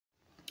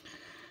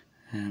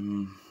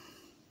Um,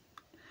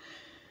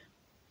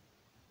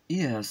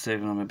 yeah,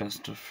 saving all my best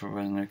stuff for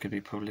when it could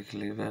be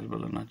publicly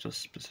available and not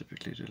just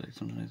specifically to like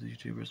something like the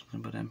YouTuber or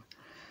something. But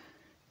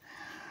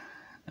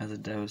as a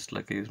Taoist,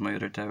 like I use my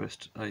other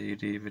Taoist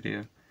IED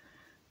video,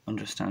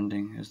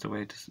 understanding is the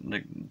way to,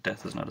 like,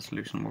 death is not a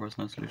solution, war is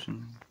not a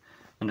solution.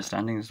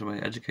 Understanding is the way.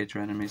 Educate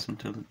your enemies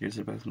until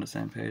you're both on the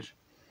same page,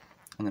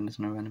 and then there's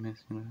no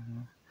enemies, you know.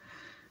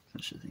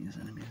 Such a thing as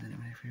enemies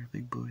anyway. If you're a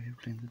big boy, you're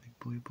playing the big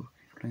boy book,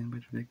 you're playing by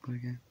the big boy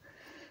game.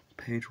 It's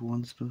page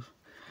 1 stuff.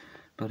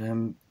 But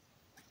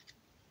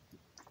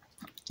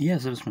yeah,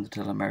 so I just wanted to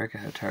tell America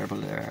how terrible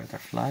they are at their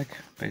flag,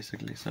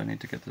 basically. So I need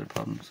to get to the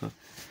problem. So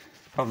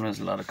the problem is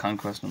a lot of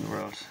conquest in the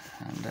world,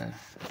 and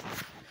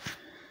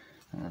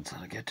that's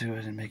how I get to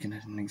it, and making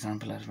it an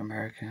example out of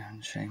America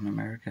and shame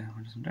America.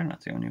 They're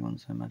not the only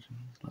ones, I imagine.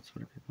 There's lots of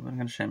other people. But I'm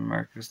going to shame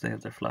America because they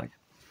have their flag.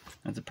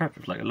 And it's a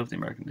perfect flag. I love the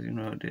American. You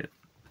know, the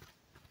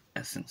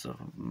essence of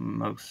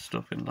most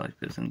stuff in life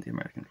is in the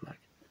American flag.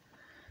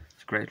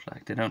 It's a great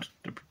flag. They don't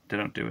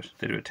do it.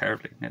 They do it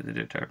terribly. Yeah, they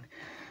do it terribly.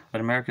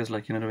 But America's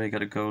like, you know the way you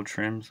got a gold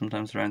trim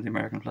sometimes around the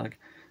American flag?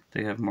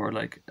 They have more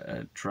like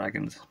a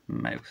dragon's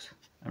mouth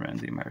around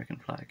the American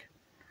flag.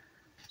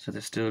 So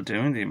they're still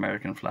doing the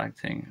American flag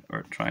thing,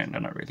 or trying.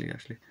 They're not really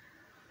actually,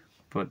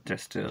 but they're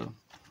still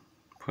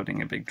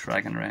putting a big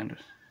dragon around it.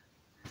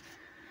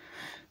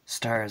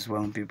 Stars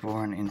won't be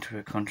born into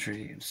a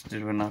country. They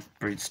will not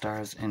breed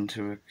stars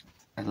into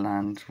a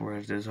land where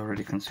it is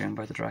already consumed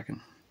by the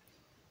dragon.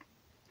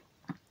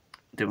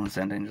 They won't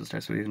send angels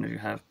there. So even if you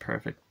have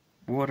perfect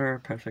water,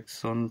 perfect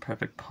sun,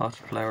 perfect pot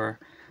flower,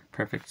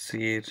 perfect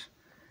seed,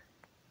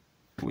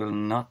 it will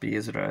not be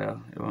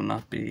Israel. It will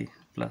not be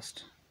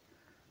blessed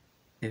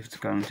if it's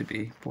going to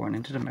be born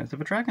into the mouth of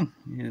a dragon.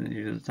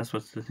 That's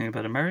what the thing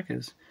about America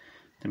is.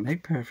 They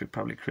make perfect.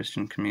 Probably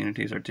Christian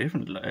communities are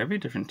different. Every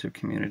different to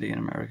community in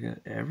America.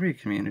 Every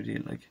community,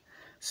 like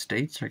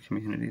states, are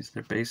communities.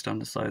 They're based on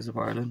the size of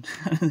Ireland.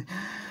 You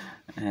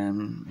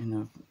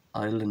know,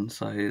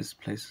 island-sized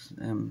places.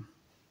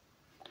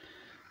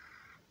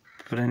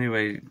 But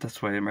anyway,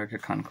 that's why America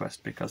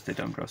conquest, because they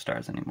don't grow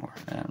stars anymore.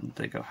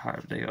 They go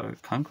hard. They go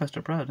conquest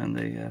abroad, and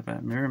they have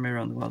a mirror, mirror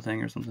on the wall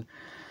thing or something.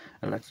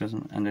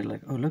 Electricity, and they're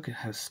like, oh, look at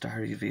how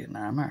starry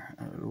Vietnam are.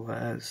 Oh,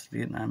 wow,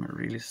 Vietnam are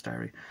really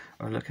starry.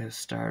 Or look how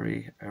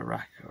starry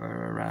Iraq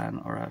or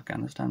Iran or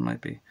Afghanistan might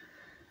be.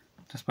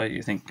 Despite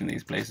you thinking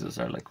these places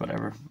are like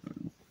whatever,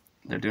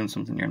 they're doing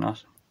something you're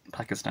not.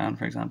 Pakistan,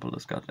 for example,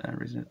 has got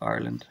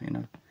Ireland, you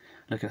know.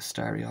 Look how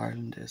starry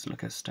Ireland is.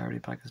 Look how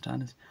starry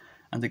Pakistan is.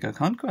 And they go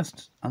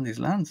conquest on these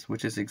lands,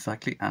 which is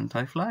exactly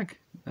anti-flag.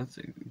 That's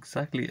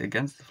exactly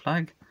against the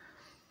flag.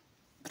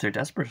 But they're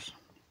desperate.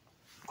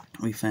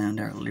 We found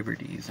our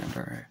liberties and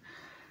our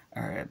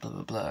blah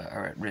blah blah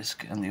are at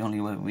risk, and the only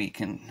way we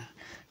can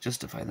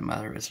justify the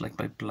matter is like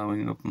by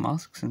blowing up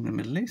mosques in the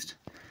Middle East.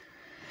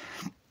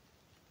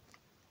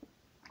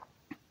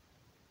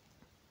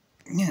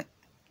 Yeah,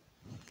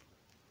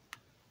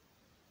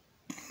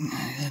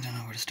 I don't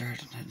know where to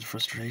start. The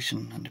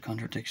frustration and the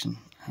contradiction,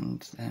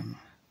 and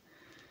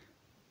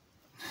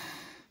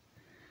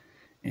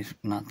if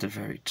not the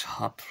very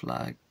top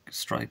flag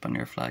stripe on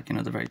your flag, you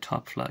know, the very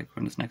top flag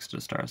when it's next to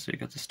the stars, so you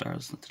got the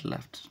stars to the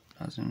left,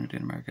 as in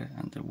America,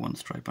 and the one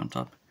stripe on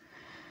top.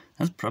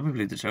 That's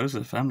probably the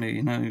Joseph family,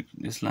 you know,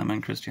 Islam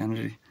and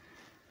Christianity.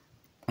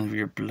 And if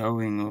you're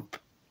blowing up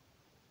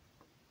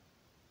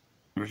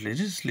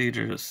religious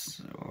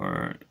leaders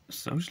or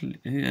social,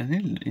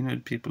 you know,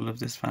 people of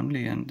this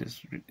family, and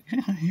this, you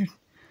know, you're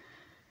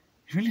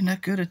really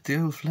not good at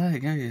the old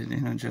flag, are you?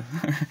 You know, Joe.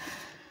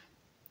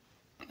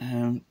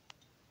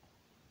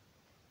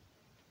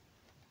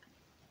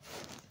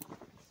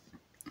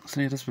 So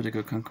yeah, that's where they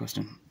go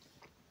conquesting.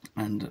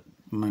 And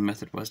my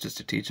method was just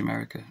to teach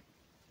America.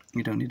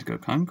 You don't need to go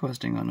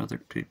conquesting on other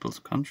people's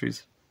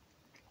countries,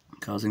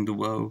 causing the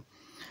woe,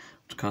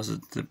 which causes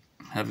the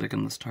havoc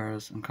on the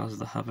stars and causes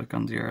the havoc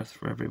on the earth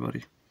for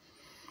everybody.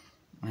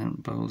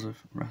 And bowls of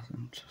wrath.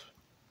 And just,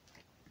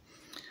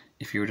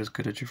 if you were just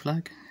good at your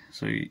flag,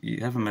 so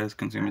you have a mouth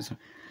consumer. So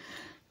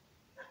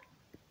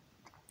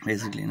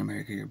basically, in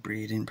America, you're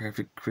breeding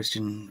perfect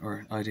Christian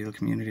or ideal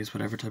communities,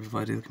 whatever type of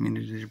ideal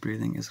community you're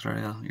breeding,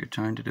 Israel. You're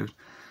trying to do it,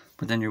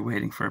 but then you're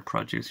waiting for a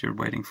produce. You're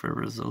waiting for a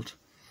result.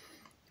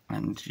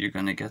 And you're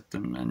going to get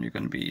them, and you're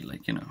going to be,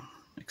 like, you know,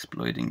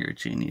 exploiting your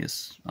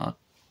genius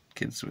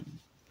kids with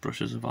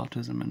brushes of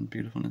autism and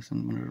beautifulness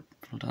and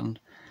wonderful talent.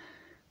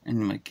 And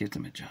you might give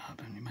them a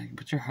job,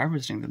 but you're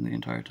harvesting them the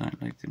entire time.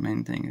 Like, the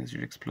main thing is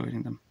you're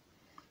exploiting them.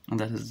 And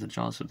that is the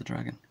jaws of the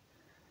dragon.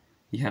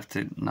 You have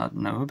to not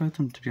know about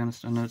them, to be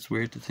honest. I know it's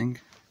weird to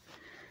think.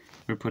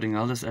 We're putting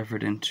all this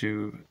effort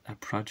into a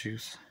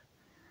produce,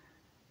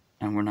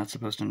 and we're not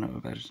supposed to know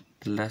about it.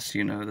 The less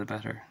you know, the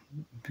better,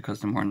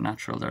 because the more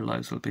natural their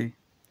lives will be.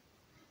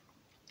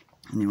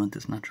 And you want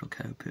this natural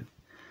cow poo.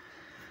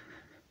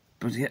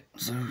 But yeah,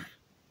 so,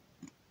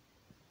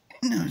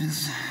 you know,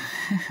 just,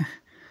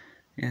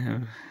 yeah.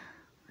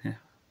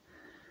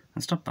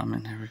 And stop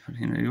bombing everybody.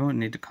 You know, you won't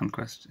need to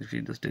conquest if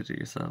you just did it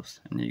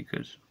yourselves, and you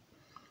could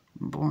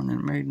born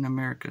and made in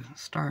America,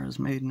 stars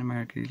made in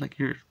America. Like,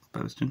 you're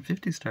boasting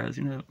 50 stars,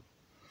 you know.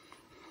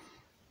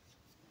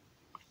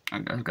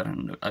 I've got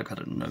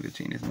a nugget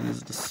genius, and this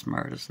is the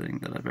smartest thing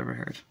that I've ever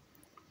heard.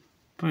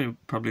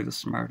 Probably the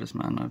smartest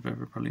man I've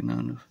ever probably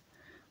known of,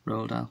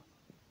 Roald Dahl.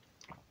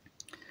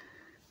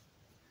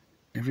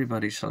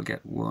 Everybody shall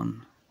get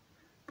one,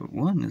 but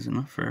one is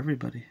enough for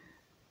everybody.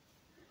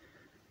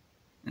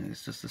 And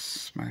it's just the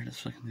smartest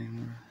fucking thing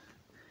ever.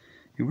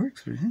 He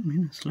works for him,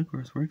 you know.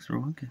 Slugworth works for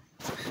Wonka.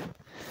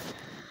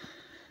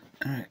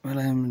 Alright,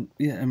 well,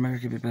 yeah,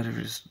 America would be better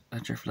just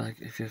at your flag.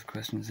 If you have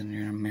questions and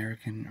you're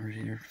American or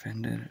you're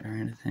offended or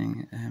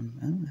anything,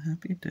 I'm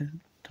happy to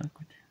talk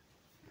with you.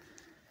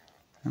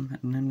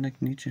 I'm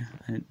like Nietzsche.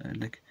 I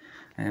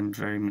am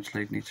very much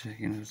like Nietzsche,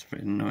 you know. It's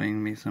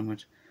annoying me so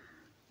much.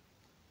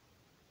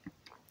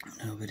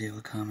 Nobody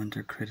will comment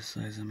or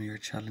criticize me or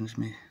challenge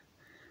me.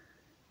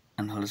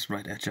 And I'll just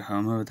write etcha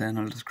homo, then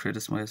I'll just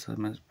criticize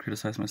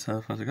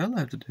myself. I was like, all I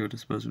have to do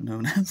is suppose no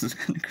one else is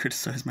going to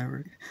criticize my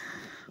work.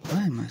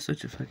 Why am I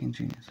such a fucking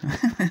genius?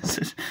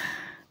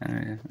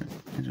 Anyway,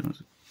 I don't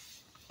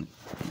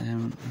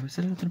know. I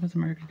said anything about the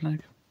American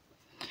flag?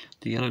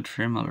 The yellow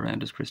trim all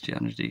around is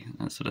Christianity,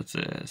 and so that's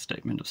a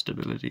statement of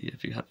stability.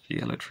 If you have the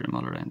yellow trim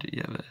all around it,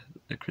 you have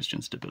a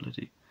Christian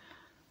stability,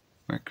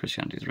 where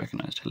Christianity is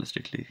recognized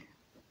holistically.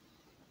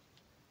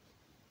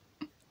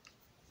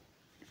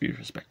 If you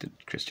respected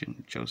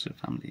Christian Joseph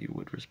family, you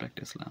would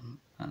respect Islam,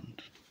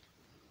 and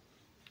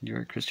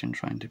you're a Christian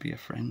trying to be a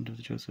friend of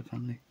the Joseph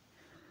family.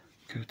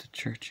 Go to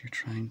church, you're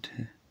trying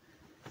to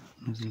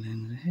nuzzle in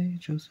and say, hey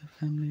Joseph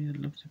family, I'd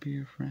love to be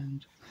your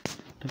friend.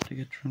 I'd love to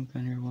get drunk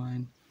on your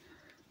wine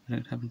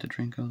without having to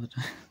drink all the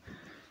time.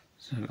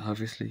 So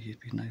obviously you'd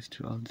be nice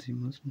to all the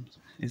Muslims,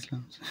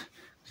 Islams.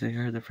 They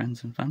are the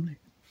friends and family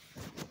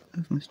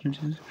of Mr.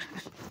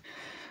 Joseph.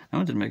 I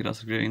wanted to make it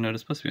also clear, you know,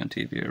 it's supposed to be on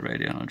TV or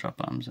radio, and I'll drop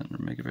bombs and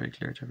make it very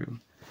clear to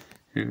everyone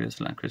who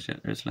Islam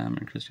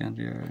and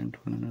Christianity are into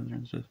one another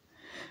and stuff.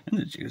 And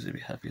the Jews would be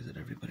happy that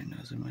everybody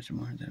knows it much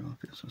more. They won't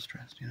feel so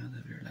stressed, you know.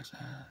 They'll be relaxed.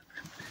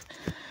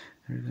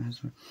 Everybody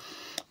knows more.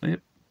 But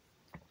yep.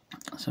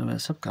 So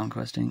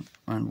sub-conquesting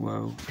and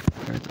woe,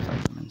 heard the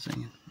firemen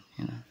singing,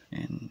 you know,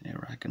 in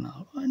Iraq and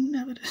all. Oh, I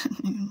never did.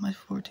 My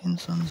 14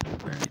 sons are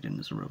buried in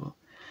this rubble.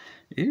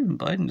 Even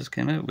Biden just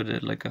came out with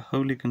it like a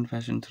holy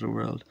confession to the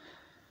world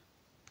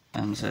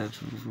and said,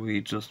 we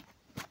just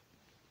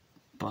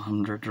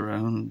bombed or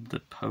drowned the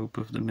Pope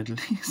of the Middle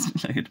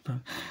East. Like,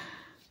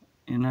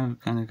 you know,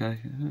 kind of guy.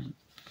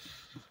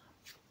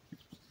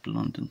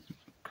 Blunt and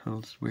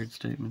cold, weird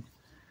statement.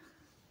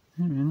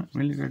 Anyway, not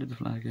really good at the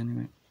flag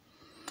anyway.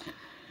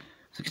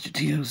 So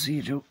get your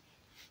TOC, Joe.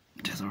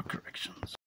 Death or corrections.